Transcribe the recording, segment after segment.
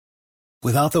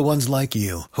Without the ones like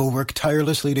you, who work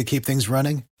tirelessly to keep things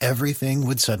running, everything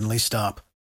would suddenly stop.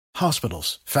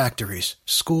 Hospitals, factories,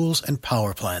 schools, and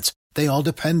power plants, they all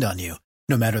depend on you.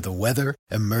 No matter the weather,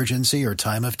 emergency, or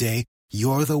time of day,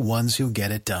 you're the ones who get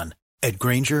it done. At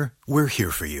Grainger, we're here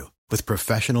for you with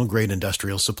professional-grade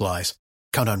industrial supplies.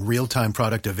 Count on real-time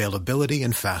product availability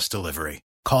and fast delivery.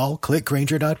 Call,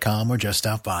 clickgrainger.com, or just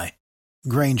stop by.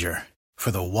 Grainger, for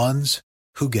the ones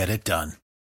who get it done.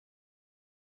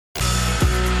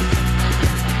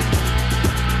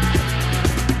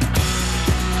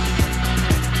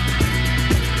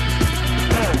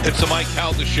 It's the Mike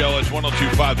Calta Show. It's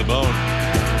 102.5 The Bone.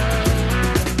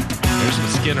 There's some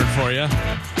Skinner for you.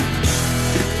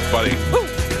 Buddy,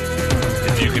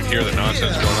 if you can hear the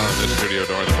nonsense going on in this studio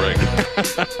during the break.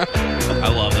 I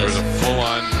love this.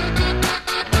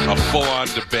 There's a full-on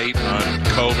debate on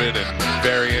COVID and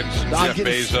variants and Jeff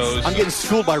Bezos. I'm getting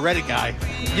schooled by Reddit guy.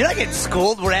 You're not getting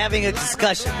schooled. We're having a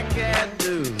discussion.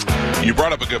 You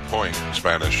brought up a good point,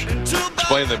 Spanish.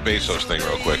 Explain the Bezos thing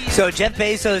real quick. So Jeff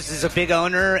Bezos is a big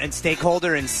owner and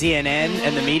stakeholder in CNN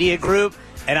and the media group.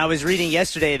 And I was reading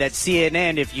yesterday that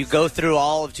CNN, if you go through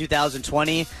all of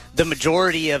 2020, the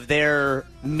majority of their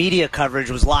media coverage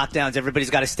was lockdowns.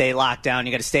 Everybody's got to stay locked down.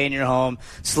 You got to stay in your home.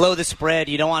 Slow the spread.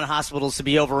 You don't want hospitals to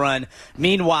be overrun.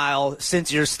 Meanwhile,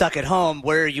 since you're stuck at home,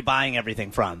 where are you buying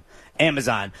everything from?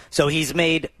 Amazon. So he's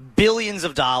made billions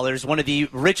of dollars. One of the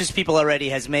richest people already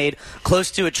has made close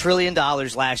to $1 trillion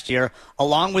last year,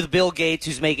 along with Bill Gates,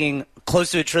 who's making close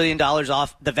to $1 trillion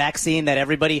off the vaccine that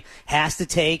everybody has to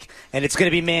take, and it's going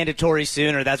to be mandatory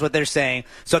soon, or that's what they're saying.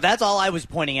 So that's all I was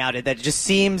pointing out, that it just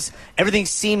seems, everything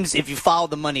seems, if you follow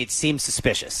the money, it seems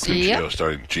suspicious. Yep.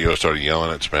 Gio started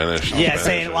yelling at Spanish. Yeah,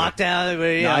 saying lockdown.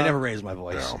 No, I never raised my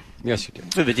voice. No. Yes, you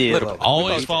did.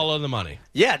 Always follow the money.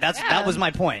 Yeah, that was my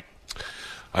point.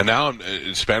 And now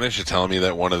Spanish is telling me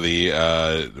that one of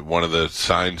the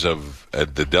signs of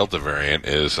the Delta variant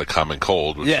is a common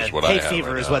cold, which is what I have. Hay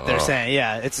fever right is now. what they're saying.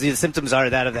 Yeah, the symptoms are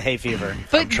that of the hay fever.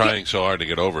 But I'm trying so hard to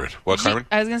get over it. What, Carmen?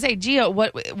 I was going to say, Gio,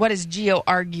 what is Gio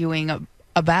arguing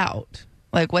about?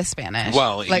 Like with Spanish?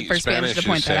 Well, like for Spanish to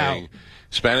point that out.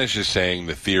 Spanish is saying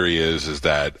the theory is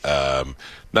that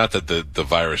not that the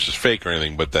virus is fake or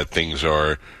anything, but that things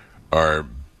are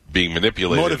being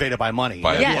manipulated, motivated by money.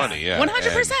 By yes. money, yeah,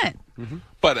 100%.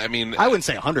 But I mean, I wouldn't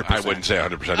say 100%. I wouldn't say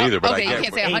 100% either. But okay, I get,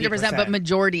 you can't say 100%, but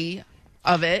majority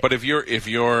of it. But if you're Jeff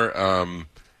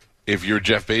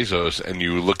Bezos and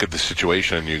you look at the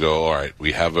situation and you go, all right,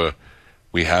 we have a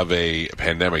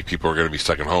pandemic. People are going to be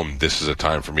stuck at home. This is a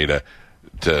time for me to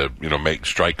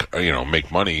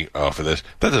make money off of this.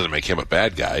 That doesn't make him a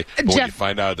bad guy. But when you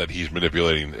find out that he's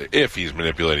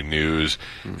manipulating news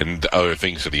and other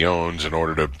things that he owns in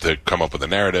order to come up with a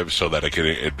narrative so that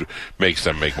it makes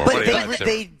them make more money.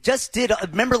 They just did.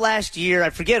 Remember last year?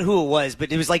 I forget who it was,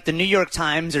 but it was like the New York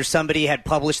Times or somebody had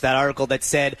published that article that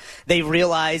said they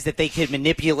realized that they could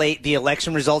manipulate the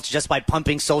election results just by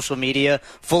pumping social media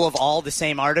full of all the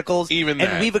same articles.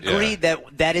 And we've agreed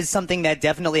that is something that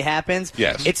definitely happens.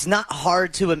 Yes. It's not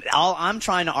hard to. All I'm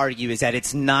trying to argue is that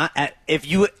it's not. If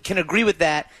you can agree with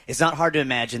that, it's not hard to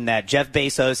imagine that Jeff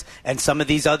Bezos and some of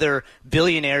these other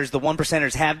billionaires, the one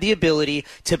percenters, have the ability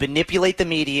to manipulate the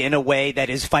media in a way that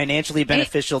is financially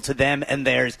beneficial to them and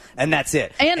theirs, and that's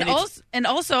it. And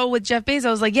also with Jeff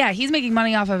Bezos, he's making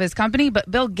money off of his company,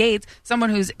 but Bill Gates, someone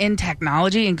who's in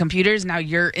technology and computers, now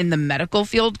you're in the medical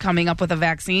field coming up with a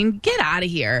vaccine. Get out of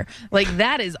here. Like,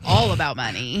 that is all about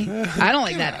money. I don't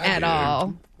like that at all.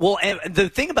 Well, and the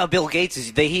thing about Bill Gates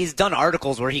is that he's done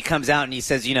articles where he comes out and he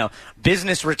says,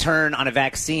 business return on a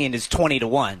vaccine is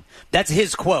 20-1. That's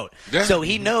his quote. Yeah. So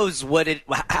he knows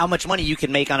how much money you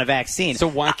can make on a vaccine. So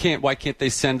why can't they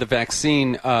send the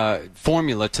vaccine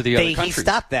formula to the other countries? He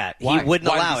stopped that. Why? He wouldn't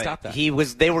allow did he stop it.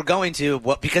 that? They were going to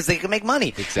because they could make money.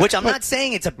 Exactly. Which I'm not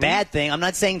saying it's a bad thing. I'm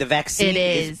not saying the vaccine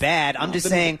is bad. I'm just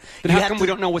saying. But how come we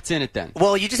don't know what's in it then?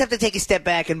 Well, you just have to take a step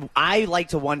back, and I like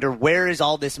to wonder, where is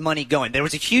all this money going? There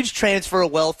was a huge transfer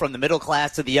of wealth from the middle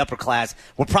class to the upper class.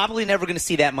 We're probably never going to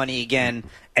see that money again,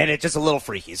 and it's just a little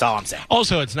freaky is all I'm saying.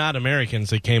 Also, it's not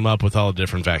Americans that came up with all the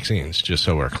different vaccines, just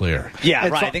so we're clear. Yeah,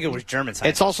 right. I think it was German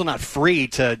scientists. It's also not free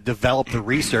to develop the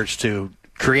research to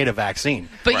create a vaccine.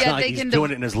 But yet they can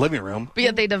doing it in his living room. But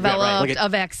yet they developed a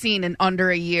vaccine in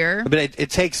under a year. But it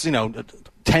takes,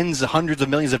 tens of hundreds of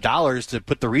millions of dollars to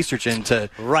put the research in to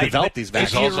develop these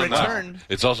vaccines.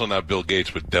 It's also not Bill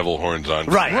Gates with devil horns on.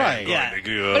 Right. Yeah.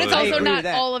 But it's also not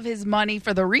all of his money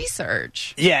for the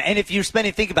research. Yeah, and if you're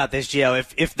spending, think about this, Gio.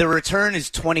 If the return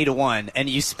is 20-1 and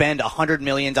you spend $100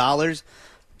 million,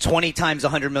 20 times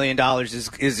 $100 million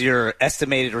is your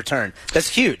estimated return. That's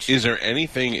huge. Is there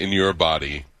anything in your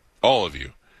body all of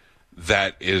you,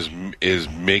 that is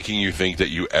making you think that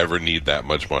you ever need that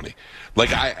much money. Like,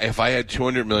 if I had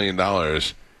 $200 million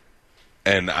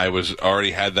and I was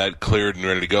already had that cleared and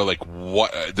ready to go, like,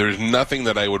 what? There's nothing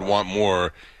that I would want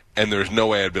more, and there's no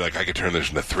way I'd be like, I could turn this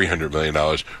into $300 million,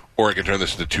 or I could turn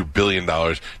this into $2 billion.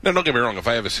 Now, don't get me wrong. If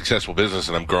I have a successful business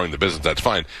and I'm growing the business, that's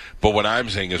fine. But what I'm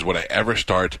saying is, would I ever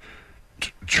start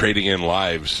trading in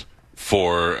lives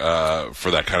for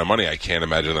that kind of money? I can't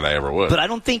imagine that I ever would. But I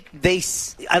don't think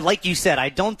like you said, I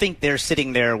don't think they're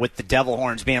sitting there with the devil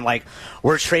horns being like,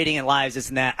 we're trading in lives, this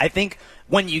and that. I think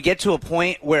when you get to a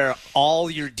point where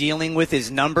all you're dealing with is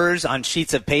numbers on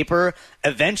sheets of paper,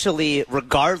 eventually,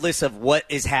 regardless of what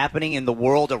is happening in the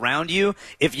world around you,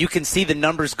 if you can see the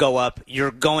numbers go up,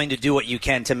 you're going to do what you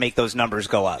can to make those numbers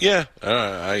go up. Yeah,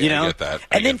 I get that.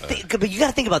 But you got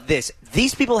to think about this.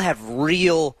 These people have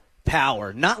real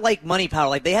power, not like money power.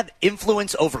 Like, they have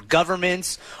influence over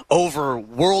governments, over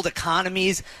world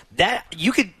economies. That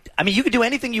you could do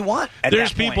anything you want.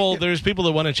 There's people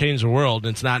that want to change the world,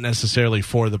 and it's not necessarily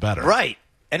for the better. Right.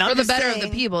 And for the better of the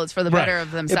people, it's for the better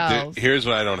of themselves. Here's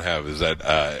what I don't have is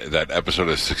that episode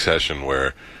of Succession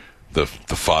where the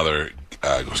father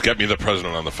goes, "Get me the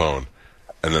president on the phone,"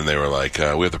 and then they were like, "We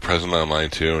have the president on line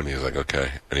too," and he's like,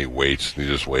 "Okay," and he waits, and he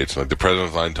just waits, and like, the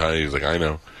president's line time, he's like, "I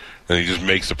know." And he just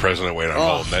makes the president wait on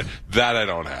hold. That I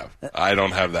don't have. I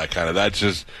don't have that kind of. That's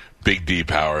just big D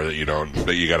power that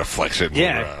you got to flex it.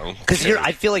 Yeah, because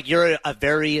I feel like you're a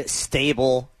very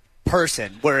stable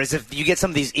person. Whereas if you get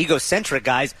some of these egocentric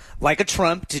guys, like a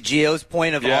Trump, to Gio's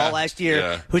point of all last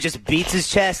year, who just beats his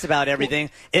chest about everything,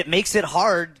 it makes it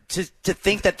hard to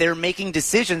think that they're making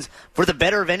decisions for the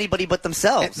better of anybody but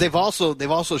themselves. They've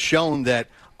also shown that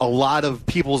a lot of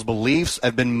people's beliefs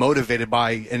have been motivated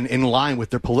by in line with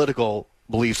their political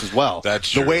beliefs as well. That's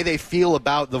true. The way they feel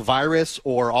about the virus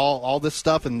or all this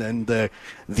stuff, and then the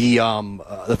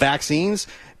vaccines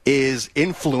is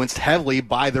influenced heavily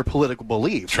by their political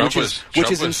beliefs, which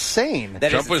is insane.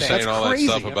 Trump was saying all crazy.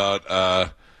 that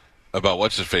stuff about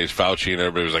what's his face, Fauci, and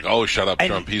everybody was like, "Oh, shut up,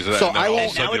 Trump." He's that. So and then all of a now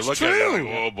sudden you it's look true. at it, and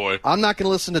you're like, "Oh boy." I'm not going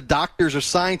to listen to doctors or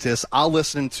scientists. I'll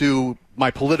listen to my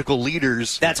political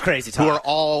leaders. That's crazy talk. Who are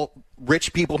all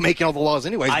rich people making all the laws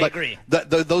anyways. I but agree.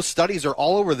 Those studies are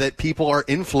all over that people are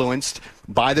influenced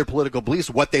by their political beliefs,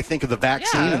 what they think of the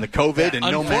vaccine and the COVID and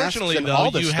no masks and all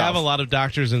this you stuff. have a lot of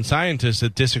doctors and scientists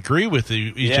that disagree with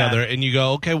each other, and you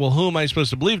go, okay, well, who am I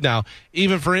supposed to believe now?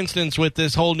 Even, for instance, with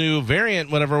this whole new variant,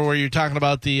 whatever, where you're talking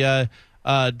about the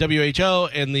WHO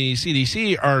and the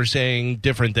CDC are saying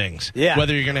different things. Yeah.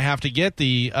 Whether you're going to have to get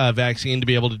the vaccine to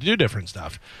be able to do different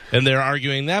stuff. And they're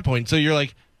arguing that point. So you're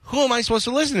like, who am I supposed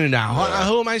to listen to now?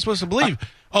 Who am I supposed to believe?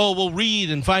 Well, read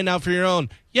and find out for your own.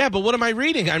 Yeah, but what am I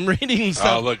reading? I'm reading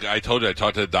stuff. Oh, look, I told you, I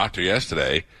talked to the doctor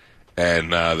yesterday,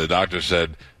 and the doctor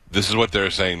said, this is what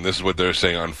they're saying, this is what they're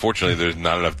saying. Unfortunately, there's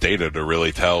not enough data to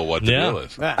really tell what the deal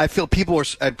is. I feel people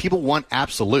want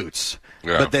absolutes.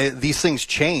 Yeah. But these things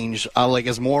change. Like,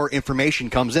 as more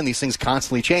information comes in, these things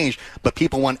constantly change. But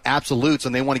people want absolutes,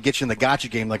 and they want to get you in the gotcha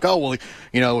game. Like, oh,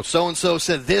 well, so-and-so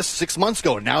said this 6 months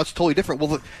ago, and now it's totally different.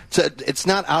 Well, it's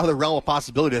not out of the realm of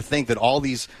possibility to think that all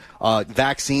these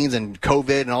vaccines and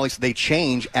COVID and all these, they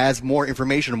change as more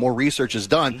information and more research is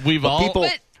done.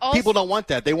 People don't want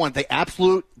that. They want the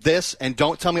absolute this and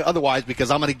don't tell me otherwise, because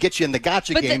I'm going to get you in the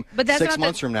gotcha game 6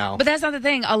 months from now. But that's not the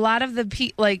thing. A lot of the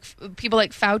people like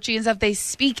Fauci and stuff, they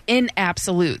speak in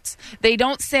absolutes. They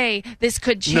don't say this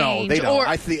could change. No, they don't. Or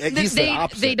he's the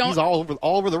opposite. They don't, he's all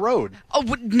over the road. Oh,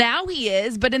 now he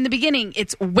is. But in the beginning,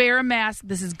 it's wear a mask.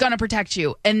 This is going to protect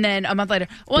you. And then a month later,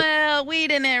 well, we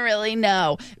didn't really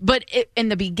know. But in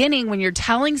the beginning, when you're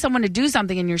telling someone to do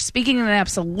something and you're speaking in an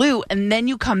absolute, and then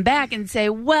you come back and say,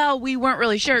 well, we weren't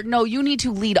really sure. No, you need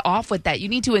to lead off with that. You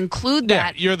need to include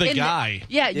that. You're the guy.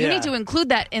 You need to include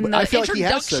that in the I feel like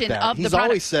introduction of the He's product.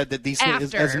 always said that these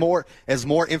things, as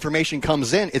more information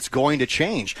comes in, it's going to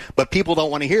change. But people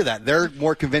don't want to hear that. They're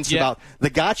more convinced about the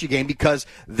gotcha game, because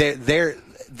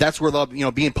that's where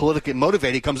the being politically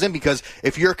motivated comes in. Because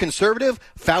if you're a conservative,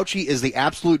 Fauci is the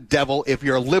absolute devil. If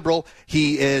you're a liberal,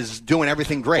 he is doing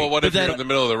everything great. Well, what if you're in the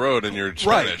middle of the road and you're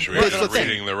Spanish? Right. You're not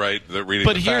reading the reading.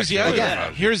 But the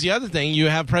here's the other thing. You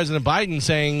have President Biden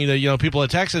saying, people in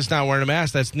Texas not wearing a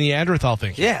mask. That's Neanderthal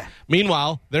thinking. Yeah.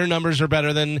 Meanwhile, their numbers are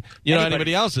better than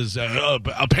anybody else's.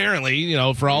 Apparently,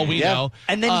 for all we know.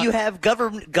 And then you have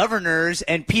governors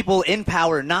and people in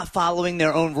power not following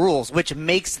their own rules, which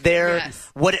makes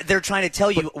what they're trying to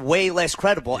tell you way less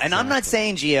credible. Exactly. And I'm not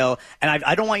saying, Gio, and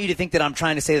I don't want you to think that I'm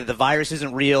trying to say that the virus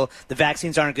isn't real, the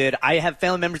vaccines aren't good. I have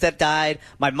family members that died.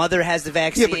 My mother has the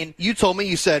vaccine. Yeah, but you told me,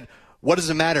 you said, what does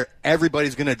it matter?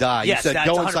 Everybody's going to die. Yes, you said,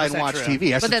 go inside 100% and watch true. TV.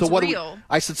 I But said, that's so what real.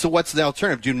 I said, so what's the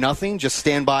alternative? Do nothing? Just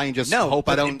stand by and just hope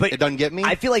it doesn't get me?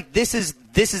 I feel like this is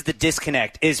the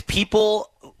disconnect. Is people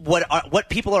what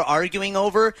people are arguing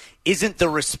over isn't the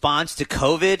response to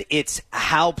COVID, it's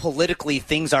how politically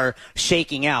things are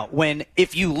shaking out. When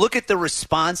if you look at the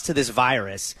response to this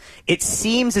virus, it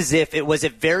seems as if it was a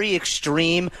very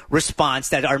extreme response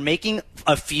that are making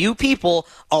a few people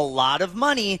a lot of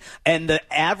money, and the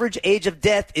average age of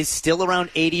death is still around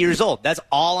 80 years old. That's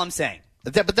all I'm saying.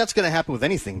 But that's going to happen with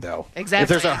anything, though. Exactly. If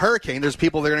there's a hurricane, there's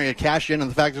people that are going to cash in on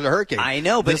the fact there's a hurricane. I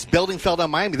know, but this building fell down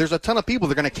Miami. There's a ton of people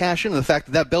that are going to cash in on the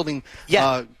fact that building.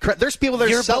 Yeah. There's people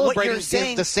that are celebrating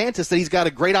saying, DeSantis that he's got a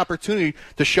great opportunity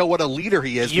to show what a leader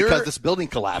he is because this building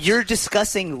collapsed. You're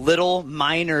discussing little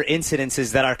minor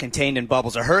incidences that are contained in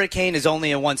bubbles. A hurricane is only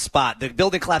in one spot. The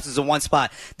building collapses in one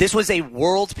spot. This was a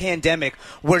world pandemic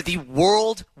where the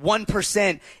world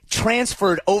 1%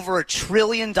 transferred over $1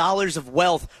 trillion of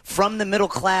wealth from the middle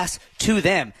class to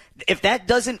them. If that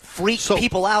doesn't freak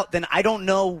people out, then I don't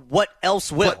know what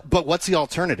else will. But what's the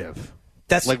alternative?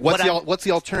 That's like what's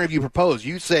the alternative you propose?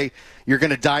 You say you're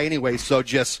going to die anyway, so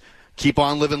just keep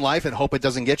on living life and hope it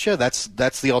doesn't get you? That's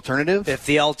the alternative? If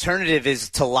the alternative is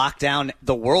to lock down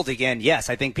the world again, yes,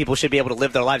 I think people should be able to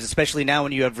live their lives, especially now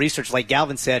when you have research like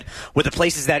Galvin said, where the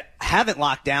places that haven't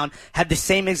locked down have the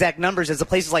same exact numbers as the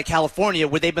places like California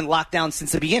where they've been locked down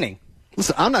since the beginning.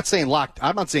 Listen, I'm not saying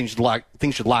things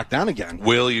should lock down again.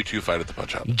 Will you two fight at the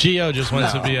punch-out? Gio just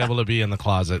wants to be able to be in the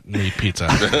closet and eat pizza.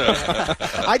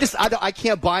 I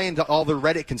can't buy into all the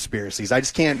Reddit conspiracies. I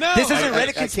just can't. No, this isn't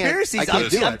Reddit conspiracies.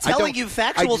 I'm telling you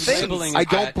factual things. I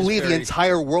don't believe the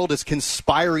entire world is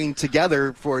conspiring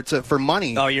together for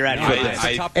money. Oh, you're right.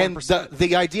 And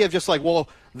the idea of just like, well,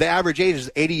 the average age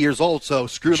is 80 years old, so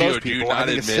screw those people. I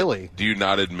think it's silly. Do you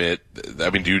not admit? I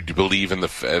mean, do you believe in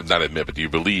not admit, but do you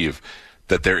believe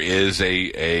that there is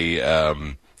a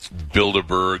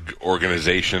Bilderberg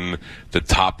organization, the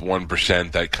top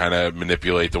 1% that kind of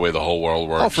manipulate the way the whole world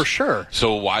works? Oh, for sure.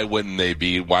 So why wouldn't they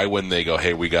go,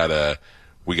 hey, we gotta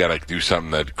do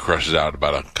something that crushes out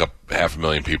about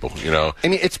 500,000 people, you know? I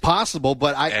mean, it's possible,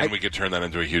 but we could turn that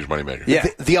into a huge moneymaker. Yeah.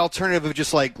 The alternative of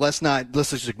just like let's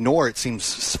just ignore it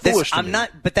seems foolish to me.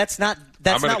 That's not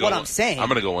what I'm saying. I'm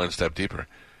going to go one step deeper.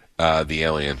 The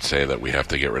aliens say that we have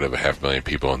to get rid of 500,000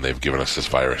 people, and they've given us this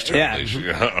virus. I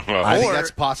think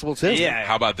that's possible too. Yeah.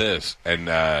 How about this? And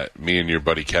me and your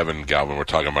buddy Kevin Galvin were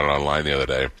talking about it online the other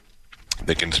day.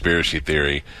 The conspiracy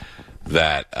theory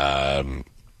that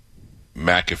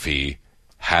McAfee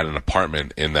had an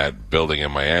apartment in that building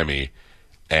in Miami,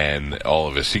 and all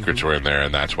of his secrets were in there,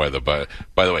 and that's why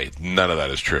by the way, none of that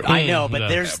is true. I know, but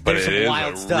there's some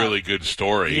wild stuff. It is a really good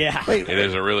story. Yeah. It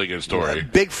is a really good story.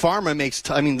 Big Pharma makes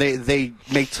they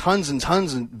make tons and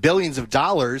tons and billions of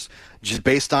dollars just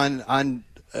based on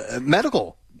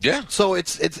medical. Yeah. So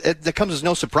it comes as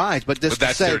no surprise, but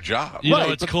that's their job. You know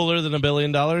what's cooler than $1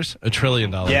 billion? $1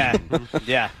 trillion. Yeah.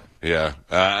 Yeah. Yeah,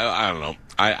 I don't know.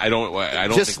 I don't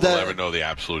think we'll ever know the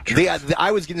absolute truth.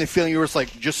 I was getting the feeling you were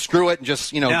like, just screw it and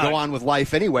just go on with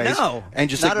life anyways. No, and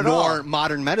just not ignore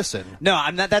modern medicine. No,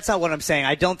 I'm not. That's not what I'm saying.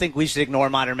 I don't think we should ignore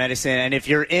modern medicine. And if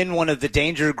you're in one of the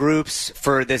danger groups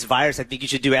for this virus, I think you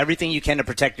should do everything you can to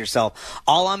protect yourself.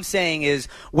 All I'm saying is,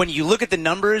 when you look at the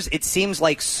numbers, it seems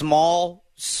like small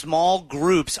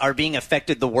groups are being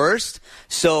affected the worst.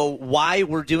 So why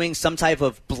we're doing some type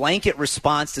of blanket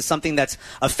response to something that's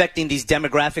affecting these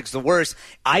demographics the worst,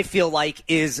 I feel like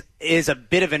is a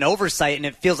bit of an oversight, and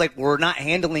it feels like we're not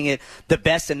handling it the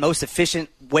best and most efficient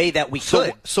way that we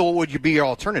could. So what would be your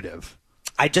alternative?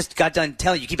 I just got done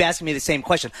telling you. You keep asking me the same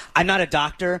question. I'm not a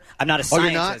doctor. I'm not a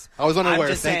scientist. You're not? I was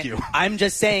unaware. Thank you. I'm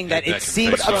just saying that it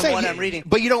seems from what I'm reading.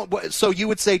 But you don't. So you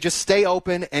would say just stay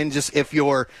open, and just if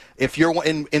you're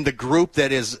in the group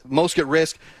that is most at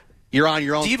risk, you're on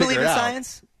your own. Do you believe in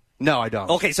science? No, I don't.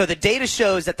 Okay, so the data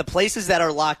shows that the places that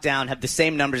are locked down have the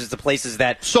same numbers as the places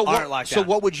that aren't locked down. So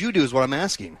what would you do is what I'm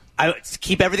asking. I would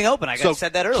keep everything open. I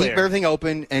said that earlier. Keep everything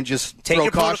open and just take throw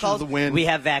your caution protocols. to the wind. We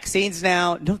have vaccines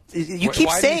now. No, you keep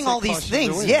saying all these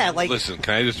things. Yeah, like listen.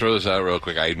 Can I just throw this out real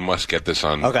quick? I must get this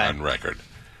on record.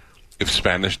 If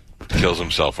Spanish kills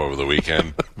himself over the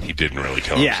weekend, he didn't really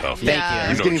kill himself. Thank you.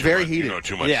 He's getting very heated. You know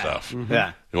too much stuff. Mm-hmm.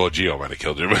 Yeah. Well, Gio might have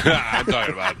killed him. I'm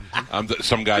talking about.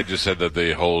 Some guy just said that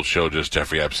the whole show just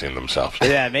Jeffrey Epstein themselves.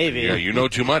 Yeah, maybe. Yeah, you know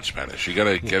too much Spanish. You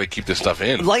gotta keep this stuff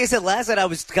in. Like I said last night, I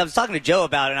was talking to Joe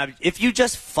about it. And if you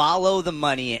just follow the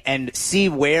money and see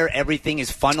where everything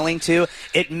is funneling to,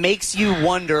 it makes you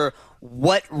wonder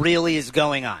what really is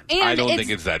going on. And I don't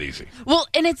think it's that easy. Well,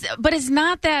 but it's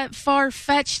not that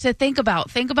far-fetched to think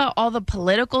about. Think about all the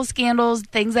political scandals,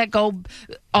 things that go,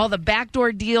 all the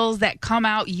backdoor deals that come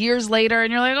out years later,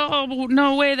 and you're like, oh,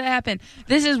 no way that happened.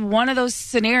 This is one of those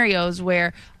scenarios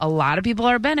where a lot of people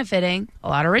are benefiting, a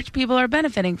lot of rich people are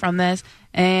benefiting from this,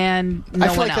 and no I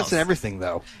feel one like else. that's in everything,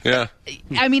 though. Yeah.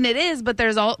 I mean, it is, but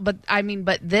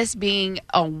but this being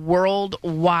a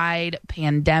worldwide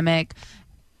pandemic,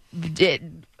 it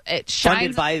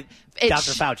shines Funded by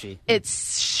Dr. Fauci.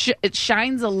 It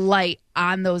shines a light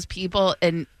on those people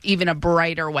in even a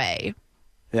brighter way.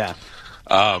 Yeah.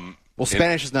 Well,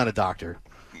 Spanish is not a doctor.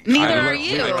 Neither are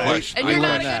you, question. and you're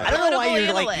not. I don't know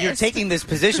why you're taking this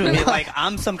position with me like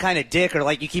I'm some kind of dick, or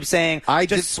like you keep saying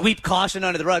sweep caution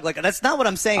under the rug. Like that's not what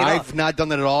I'm saying. I've not done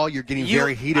that at all. You're getting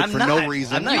very heated for no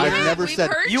reason. I've never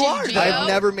said you are. I've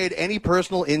never made any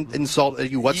personal insult at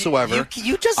you whatsoever.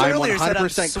 You just earlier said I'm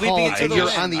sweeping into the you're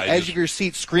wind. on the edge of your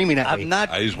seat screaming at me.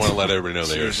 I just want to let everybody know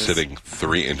they are sitting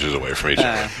 3 inches away from each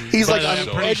other. He's like I'm on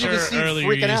the pretty edge sure of his seat, earlier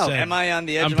freaking you out. said- Am I on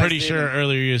the edge? I'm of my pretty seat? sure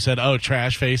earlier you said, "Oh,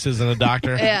 trash faces and a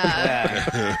doctor."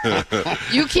 Yeah.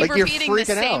 You keep Like you're repeating the freaking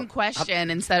same out. question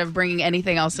instead of bringing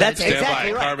anything else to That's the table.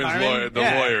 exactly right, Carmen's Carmen. lawyer, the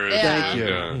Yeah. lawyer. Is Thank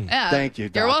you. Yeah. Thank you,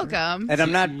 You're doctor. welcome. And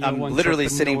I'm one literally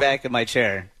step in sitting the back in my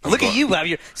chair. Look at you, Bob.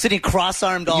 You're sitting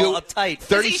cross-armed, all uptight.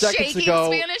 30 Is he seconds shaking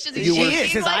ago, Spanish? Is he you were shaking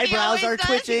His like he eyebrows always are does?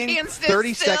 twitching. He can't sit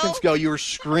 30 still? seconds ago, you were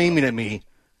screaming at me,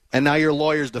 and now your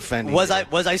lawyer's defending Was you.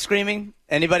 I screaming?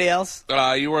 Anybody else?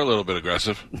 You were a little bit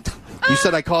aggressive. You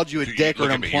said I called you a dick or Look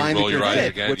an at me. You implying roll that your you're eyes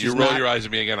dick, again. which You is roll not, your eyes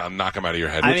at me again, I'll knock them out of your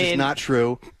head. I which is mean- not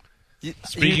true.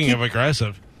 Speaking of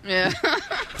aggressive, Yeah.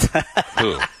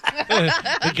 Who?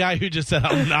 the guy who just said,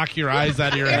 "I'll knock your eyes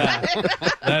out of your head."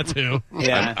 That's who.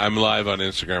 Yeah. I'm live on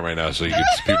Instagram right now, so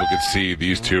people can see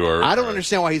these two are. I don't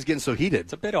understand why he's getting so heated.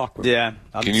 It's a bit awkward. Yeah.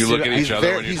 Can you look at He's each other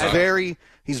very, when you're he's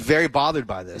talking? very bothered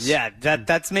by this. Yeah,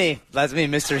 that's me. That's me,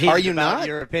 Mr. Heat. Are you about not?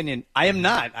 Your opinion. I am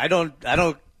not. I don't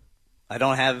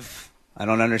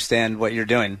understand what you're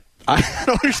doing. I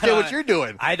don't understand what you're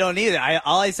doing. I don't either.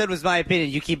 All I said was my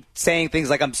opinion. You keep saying things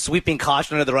like I'm sweeping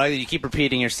caution under the rug. You keep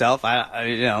repeating yourself.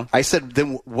 I said,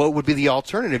 then what would be the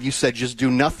alternative? You said just do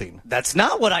nothing. That's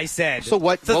not what I said. So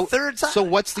what- The well, third time. so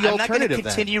what's the I'm not alternative going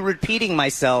then? to continue repeating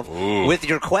myself Ooh. with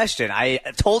your question. I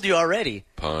told you already.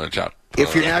 Punch out.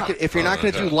 If you're not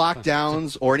going to do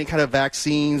lockdowns or any kind of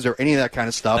vaccines or any of that kind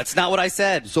of stuff, That's not what I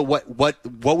said. so what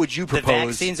would you propose?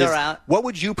 vaccines are out. What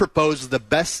would you propose is the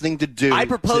best thing to do? I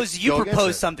propose to you go against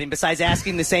propose it? something besides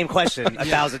asking the same question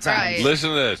 1,000 times. Right.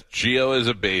 Listen to this. Gio is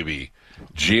a baby.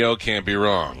 Gio can't be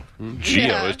wrong. Gio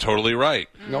Yeah. is totally right.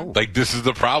 No. Like, this is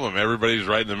the problem. Everybody's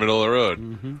right in the middle of the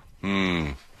road.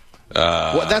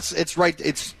 Well, it's right.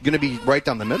 It's going to be right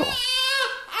down the middle.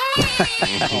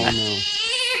 Oh, no.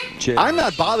 Jay. I'm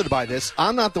not bothered by this.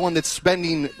 I'm not the one that's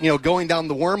spending, going down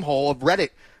the wormhole of Reddit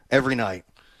every night.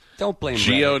 Don't blame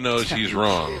Gio Reddit. knows he's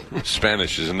wrong.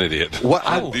 Spanish is an idiot. What?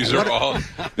 These what- are all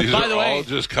By the way- all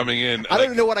just coming in. I don't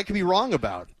even know what I could be wrong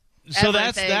about. So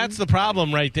Everything. that's the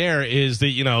problem right there is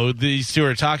that, these two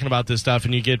are talking about this stuff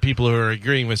and you get people who are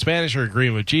agreeing with Spanish or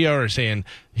agreeing with Gio or saying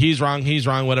he's wrong,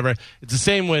 whatever. It's the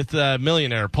same with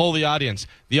Millionaire. Poll the audience.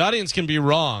 The audience can be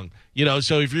wrong.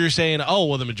 So if you're saying, oh,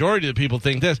 well, the majority of the people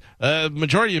think this,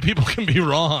 majority of people can be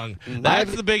wrong.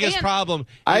 That's the biggest problem.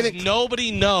 Is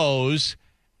nobody knows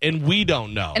and we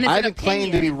don't know. And it's I an haven't claimed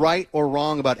to be opinion. right or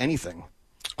wrong about anything.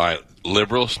 All right,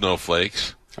 liberal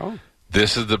snowflakes. Oh.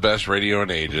 This is the best radio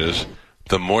in ages.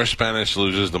 The more Spanish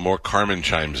loses, the more Carmen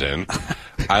chimes in.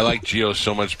 I like Gio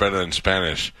so much better than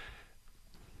Spanish.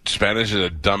 Spanish is a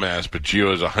dumbass, but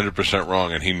Gio is 100%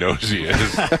 wrong, and he knows he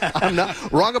is. I'm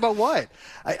not wrong about what?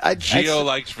 Gio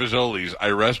likes Frizzolis.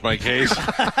 I rest my case.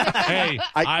 Hey,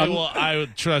 I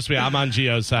trust me, I'm on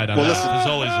Gio's side on Well, that. listen,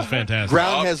 Frizzolis is fantastic.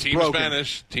 Ground has Team broken.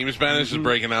 Spanish. Team Spanish is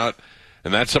breaking out,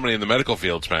 and that's somebody in the medical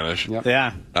field, Spanish. Yep.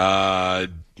 Yeah.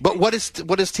 But what is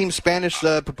Team Spanish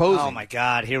proposing? Oh my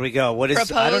God! Here we go. What is?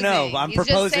 Proposing. I don't know. I'm He's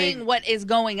proposing. just saying what is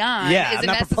going on. Yeah, isn't I'm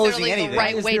not proposing necessarily anything. the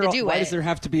right way to do Why it. does there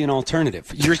have to be an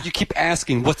alternative? You keep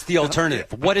asking, what's the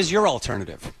alternative? What is your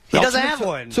alternative? He doesn't have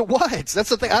one. So what? That's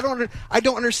the thing. I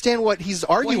don't understand what he's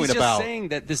arguing Well, he's about. just saying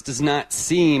that this does not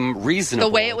seem reasonable.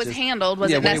 The way it was handled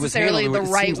wasn't when it was necessarily handled, the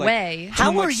it right seems like way. too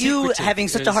How much are you secretive. having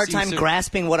such a It hard seems time so-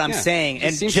 grasping what I'm Yeah, saying? it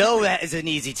And seems Joe secretive. has an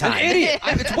easy time. An idiot.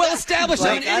 It's well established.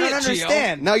 Like, I'm an I idiot, don't Gio.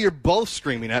 understand. Now you're both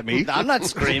screaming at me. I'm not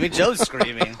screaming. Joe's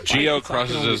screaming. Gio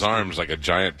crosses his arms like a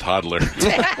giant toddler.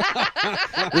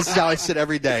 This is how I sit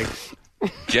every day.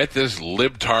 Get this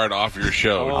libtard off your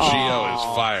show. Gio is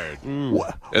fired.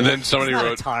 And then somebody He's not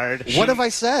wrote, a tard. What have I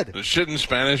said? shouldn't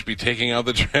Spanish be taking out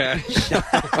the trash?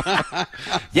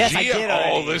 Yes, I Gio, did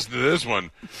already. listen to this one.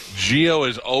 Gio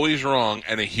is always wrong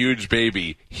and a huge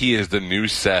baby. He is the new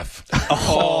Seth.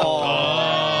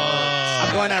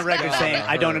 I'm going on record saying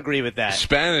I don't agree with that.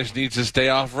 Spanish needs to stay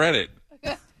off Reddit.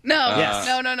 No, Yes.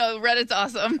 no. Reddit's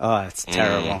awesome. Oh, it's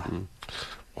terrible.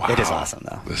 Wow. It is awesome,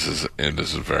 though. This is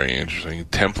very interesting.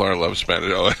 Templar loves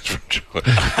Spanish. Oh, that's from Joe.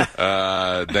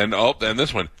 Then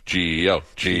this one. Gio.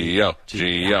 Gio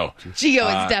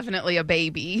is definitely a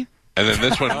baby. And then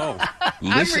this one.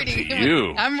 Listen I'm reading. to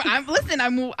you.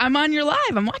 I'm on your live.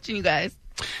 I'm watching you guys.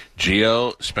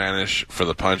 Gio, Spanish for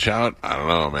the punch out? I don't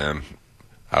know, man.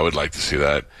 I would like to see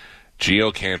that.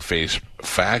 Gio can't face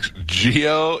facts.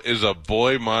 Gio is a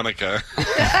boy Monica.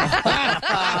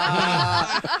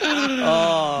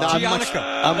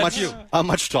 I'm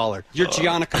much taller. You're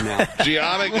Giannica now.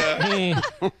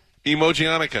 Giannica.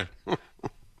 Emojionica.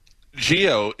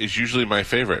 Gio is usually my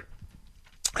favorite.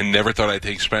 I never thought I'd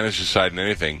take Spanish's side in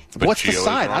anything. But What's Gio the is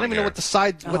side? wrong I don't even know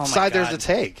here. what side there's to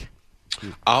take.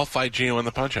 I'll fight Gio in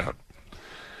the punch out.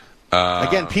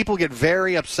 Again, people get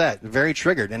very upset, very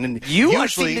triggered, and then You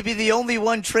usually seem to be the only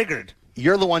one triggered.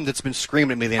 you're the one that's been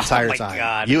screaming at me the entire my time.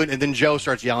 God. You and then Joe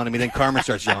starts yelling at me, then Carmen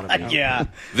starts yelling at me. Yeah.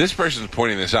 This person's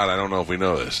pointing this out. I don't know if we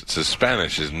know this. It says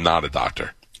Spanish is not a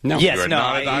doctor. No. You Yes, are no,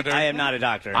 not a doctor? I am not a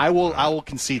doctor. I will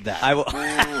concede that. I will.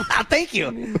 Thank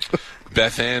you.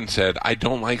 Beth Ann said, I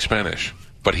don't like Spanish.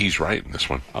 But he's right in this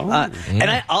one.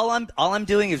 And all I'm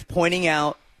doing is pointing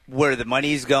out where the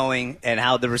money's going and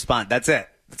how the response. That's it.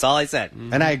 That's all I said.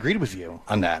 And I agreed with you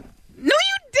on that. No,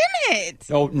 you didn't.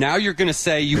 Oh, now you're going to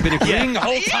say you've been agreeing the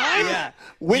whole time? Yeah.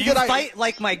 When you did I- fight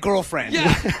like my girlfriend?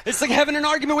 Yeah. It's like having an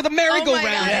argument with a Oh my merry-go-round.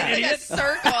 God, it's like a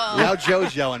circle. Now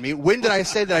Joe's yelling at me. When did I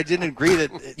say that I didn't agree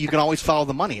that you can always follow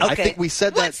the money? I Okay. think we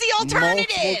said What's that the alternative?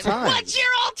 multiple times. What's your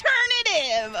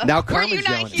alternative? Now Were Carmen's you not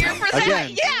yelling here at me. for that? Again,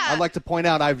 Yeah. I'd like to point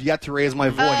out I've yet to raise my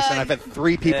voice, and I've had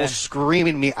 3 people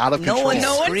screaming me out of No control. one's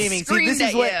No one screaming. screamed See, this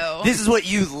is at what you. this is what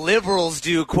you liberals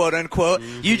do, quote unquote.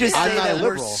 You just I'm say not a that we're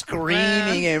liberal.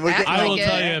 screaming and we're Act getting I will like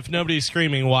tell it. you, if nobody's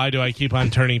screaming, why do I keep on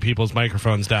turning people's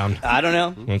microphones down? I don't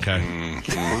know. Okay.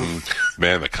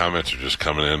 Man, the comments are just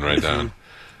coming in right down.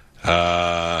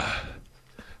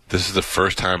 This is the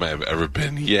first time I've ever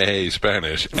been yay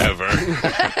Spanish, ever.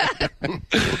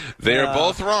 They are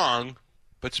both wrong,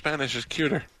 but Spanish is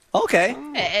cuter. Okay.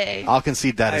 Hey. I'll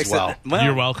concede that as well.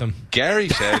 You're welcome. Gary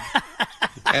said,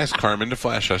 ask Carmen to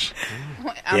flash us.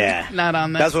 I'm Yeah. not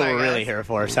on that. That's what Sorry, we're really guys. here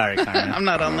for. Sorry, Carmen. I'm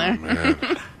not on there. Man.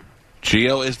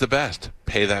 Gio is the best.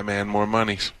 Pay that man more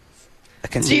monies. I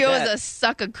can see Gio that. is a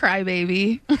suck a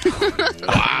crybaby.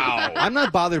 Wow. I'm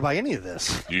not bothered by any of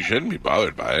this. You shouldn't be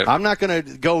bothered by it. I'm not going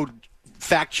to go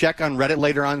fact check on Reddit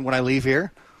later on when I leave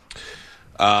here.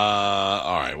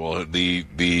 All right. Well,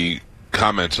 the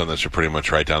comments on this are pretty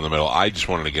much right down the middle. I just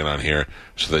wanted to get on here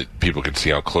so that people can see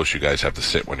how close you guys have to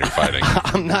sit when you're fighting.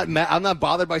 I'm not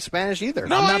bothered by Spanish either. I'm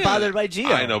not bothered by Gio.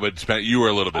 I know, but you were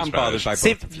a little bit I'm Spanish. bothered by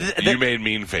See, both of you. You made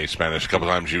mean face Spanish a couple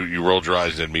times. You rolled your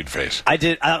eyes and did mean face. I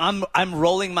did. I'm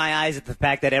rolling my eyes at the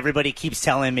fact that everybody keeps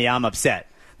telling me I'm upset.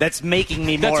 That's making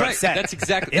me more That's right. upset. That's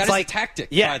exactly. It's That is like a tactic.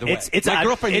 Yeah, by the way, it's my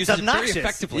girlfriend it's uses it very obnoxious.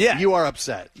 effectively. Yeah. You are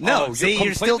upset. No, Oh, see,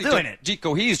 you're still completely doing it.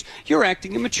 Gico, you're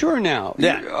acting immature now.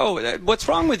 Yeah. What's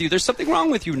wrong with you? There's something wrong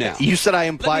with you now. You said I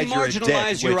implied me you're a dick,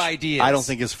 marginalize your which ideas. I don't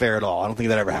think is fair at all. I don't think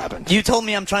that ever happened. You told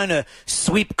me I'm trying to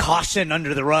sweep caution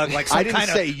under the rug like some I didn't kind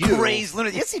say of you. crazed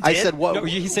lunatic. Yes, you did. I said what? No,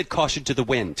 he said caution to the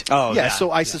wind. Oh, yeah. So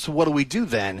I said, so what do we do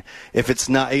then? If it's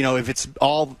not, if it's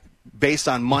all based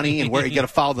on money and where you got to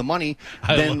follow the money,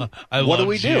 then I what do love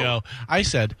we do? Gio. I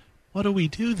said, what do we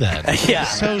do then? Yeah.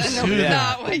 So soothing.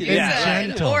 Not what you Yeah. said.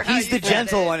 Gentle. Or how He's you the said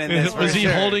gentle it. one in this. Was for he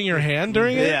sure. holding your hand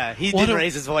during it? Yeah, he What did do-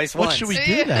 raise his voice What once. should we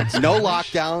do then? No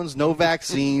lockdowns, no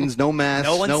vaccines, no masks,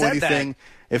 No one no said that. anything.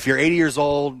 If you're 80 years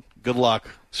old, good luck.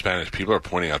 Spanish people are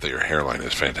pointing out that your hairline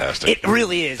is fantastic. It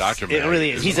really is. Dr. It Mag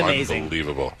really is. He's amazing.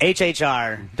 Unbelievable.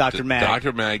 HHR, Dr. Mag.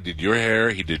 Dr. Mag did your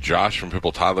hair. He did Josh from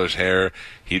Pipple Toddler's hair.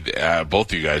 He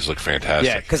both of you guys look fantastic.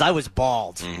 Yeah, because I was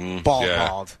bald.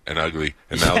 Bald. and ugly.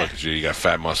 And now Yeah. look at you. You got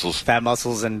fat muscles. Fat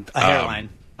muscles and a hairline.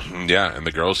 Yeah, and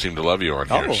the girls seem to love you on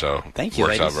here. Oh, So thank you,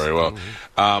 works out ladies. very well.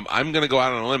 I'm going to go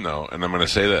out on a limb though, and I'm going to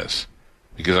say this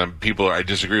because I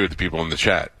disagree with the people in the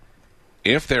chat.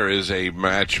 If there is a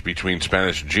match between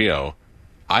Spanish and Gio,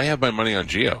 I have my money on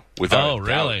Gio. Without Oh,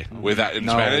 really? Without in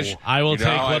No. Spanish, I will you know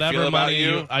take how I whatever feel about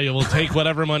money I will take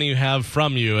whatever money you have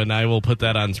from you, and I will put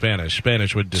that on Spanish.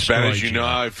 Spanish would destroy Spanish, you Gio. know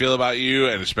how I feel about you,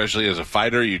 and especially as a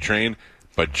fighter, you train.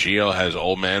 but Gio has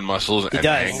old man muscles and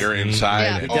does. anger inside.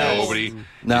 Yeah. And He does. nobody.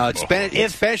 No, it's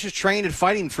Spanish is trained in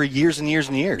fighting for years and years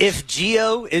and years. If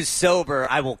Gio is sober,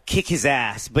 I will kick his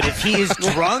ass. But if he is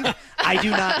drunk, I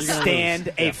do not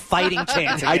stand a fighting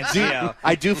chance against Gio.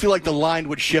 I do feel like the line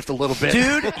would shift a little bit.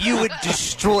 Dude, you would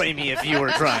destroy me if you were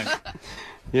drunk.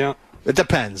 Yeah. It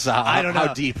depends. I don't know.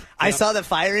 How deep. I saw the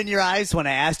fire in your eyes when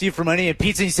I asked you for money at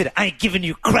pizza, and you said, I ain't giving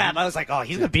you crap. I was like, oh,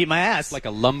 he's going to beat my ass. Like a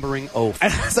lumbering oath.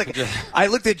 And I was like, I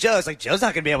looked at Joe. I was like, Joe's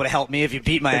not going to be able to help me if you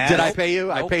beat my ass. Did I pay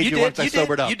you? I paid you once I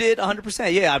sobered up. You did,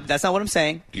 100%. Yeah, that's not what I'm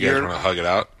saying. You guys want to hug it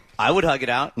out? I would hug it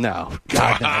out. No.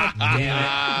 God, no.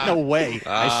 Damn it. No way.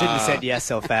 I shouldn't have said yes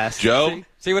so fast. Joe?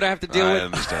 See what I have to deal I with?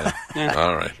 understand.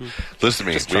 All right. Listen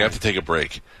to me. We have to take a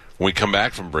break. When we come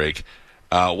back from break,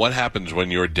 what happens when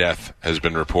your death has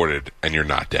been reported and you're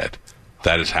not dead?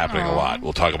 That is happening a lot.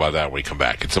 We'll talk about that when we come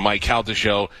back. It's the Mike Calta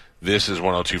Show. This is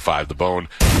 102.5 The Bone.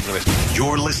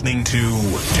 You're listening to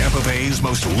Tampa Bay's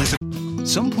most listened.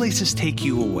 Some places take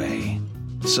you away.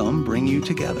 Some bring you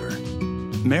together.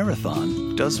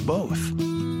 Marathon does both.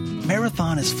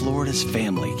 Marathon is Florida's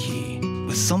family key,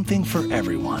 with something for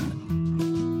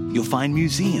everyone. You'll find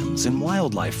museums and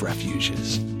wildlife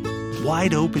refuges,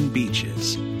 wide open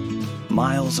beaches,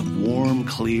 miles of warm,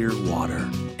 clear water,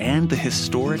 and the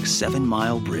historic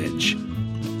 7-mile bridge.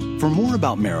 For more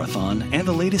about Marathon and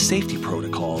the latest safety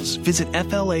protocols, visit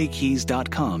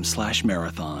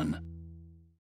flakeys.com/marathon.